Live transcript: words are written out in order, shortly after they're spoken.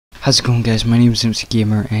How's it going, guys? My name is MC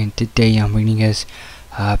Gamer, and today I'm bringing you guys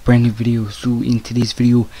a brand new video. So in today's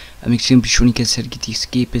video, I'm going to be showing you guys how to get the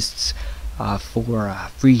Escapists for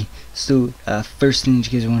free. So first thing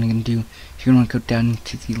that you guys are going to do, you're going to go down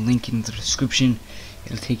to the link in the description.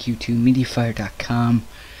 It'll take you to mediafire.com,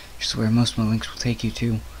 which is where most of my links will take you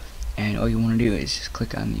to. And all you want to do is just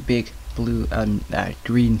click on the big blue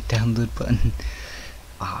green download button.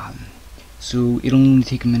 So it'll only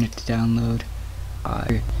take a minute to download.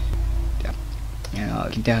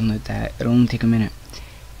 You can download that. It'll only take a minute.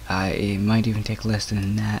 It might even take less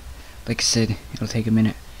than that. Like I said, it'll take a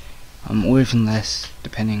minute, or even less,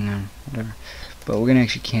 depending on whatever. But we're gonna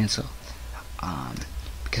actually cancel,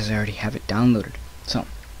 because I already have it downloaded. So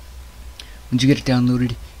once you get it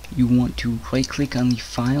downloaded, you want to right-click on the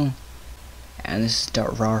file, and this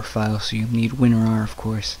is .rar file, so you need WinRAR, of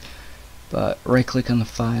course. But right-click on the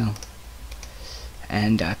file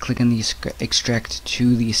and click on the extract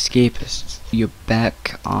to the Escapists. You're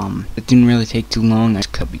back. It didn't really take too long. I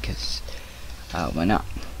cut because why not?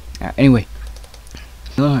 Anyway,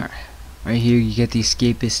 right here you get the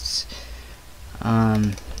Escapists.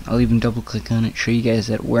 I'll even double click on it, show you guys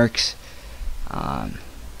that it works.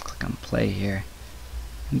 Click on play here,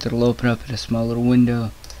 and it'll open up in a small little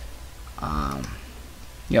window.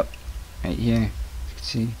 Yep, right here you can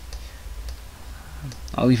see.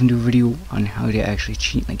 I'll even do a video on how to actually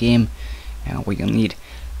cheat in the game and what you'll need,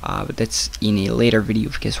 but that's in a later video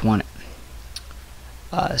if you guys want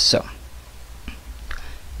it. So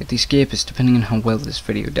get the Escapists, depending on how well this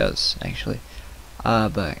video does, actually.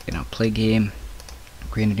 But play game,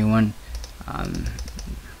 create a new one.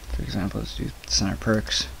 For example, let's do Center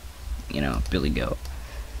Perks. Billy Goat.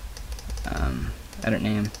 Edit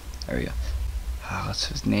name. There we go. What's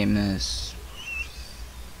his name is?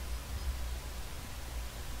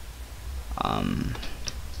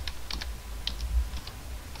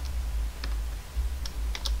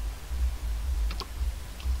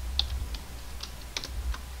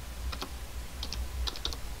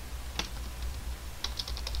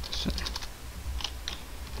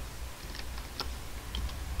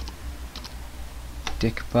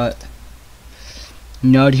 Dick butt.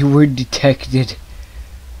 Naughty word detected.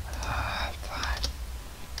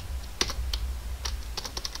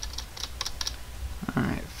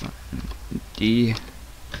 Alright, fine. D.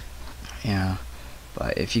 Yeah.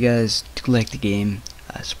 But if you guys do like the game,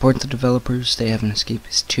 support the developers. They have an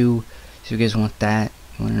Escapist 2. So if you guys want that,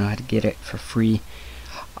 you want to know how to get it for free.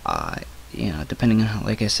 Depending on how,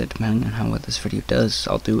 like I said, depending on how well this video does,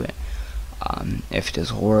 I'll do it. If it does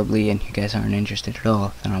horribly and you guys aren't interested at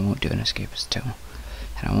all, then I won't do an Escapist 2.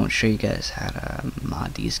 And I won't show you guys how to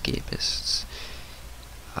mod the Escapists.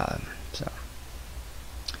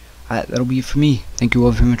 That'll be it for me. Thank you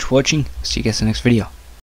all very much for watching. See you guys in the next video.